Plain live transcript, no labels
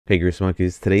Hey Grease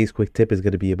Monkeys, today's quick tip is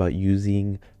going to be about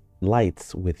using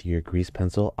lights with your grease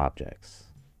pencil objects.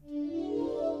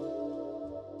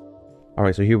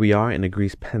 Alright, so here we are in a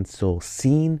grease pencil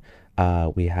scene.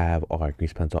 We have our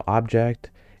grease pencil object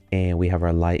and we have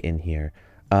our light in here.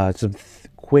 Some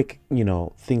quick,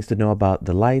 things to know about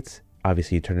the lights.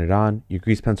 Obviously you turn it on. Your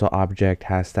grease pencil object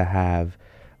has to have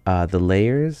the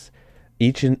layers.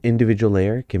 Each individual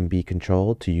layer can be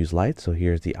controlled to use lights. So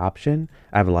here's the option.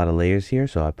 I have a lot of layers here,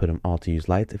 so I put them all to use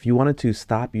lights. If you wanted to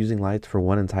stop using lights for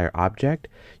one entire object,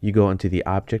 you go into the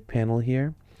object panel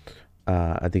here.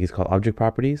 I think it's called object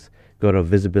properties. Go to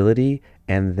visibility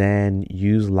and then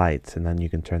use lights, and then you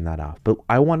can turn that off. But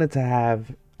I wanted to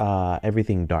have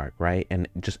everything dark, right? And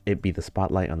just it be the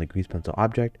spotlight on the grease pencil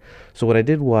object. So what I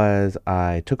did was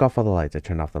I took off all the lights. I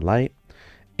turned off the light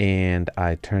and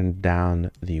I turned down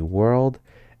the world,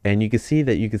 and you can see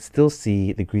that you can still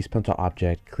see the grease pencil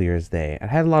object clear as day. I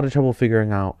had a lot of trouble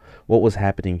figuring out what was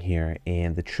happening here,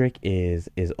 and the trick is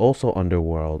also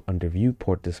underworld, under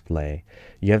viewport display.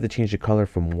 You have to change the color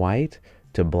from white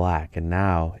to black, and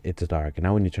now it's dark. And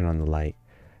now when you turn on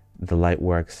the light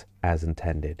works as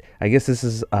intended. I guess this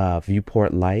is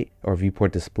viewport light or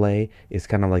viewport display. It's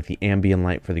kind of like the ambient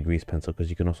light for the grease pencil, because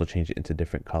you can also change it into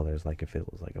different colors, like if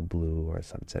it was like a blue or a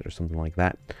sunset or something like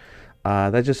that.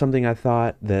 That's just something I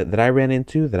thought that I ran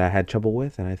into, that I had trouble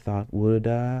with, and I thought would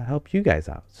help you guys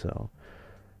out. So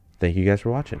thank you guys for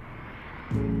watching.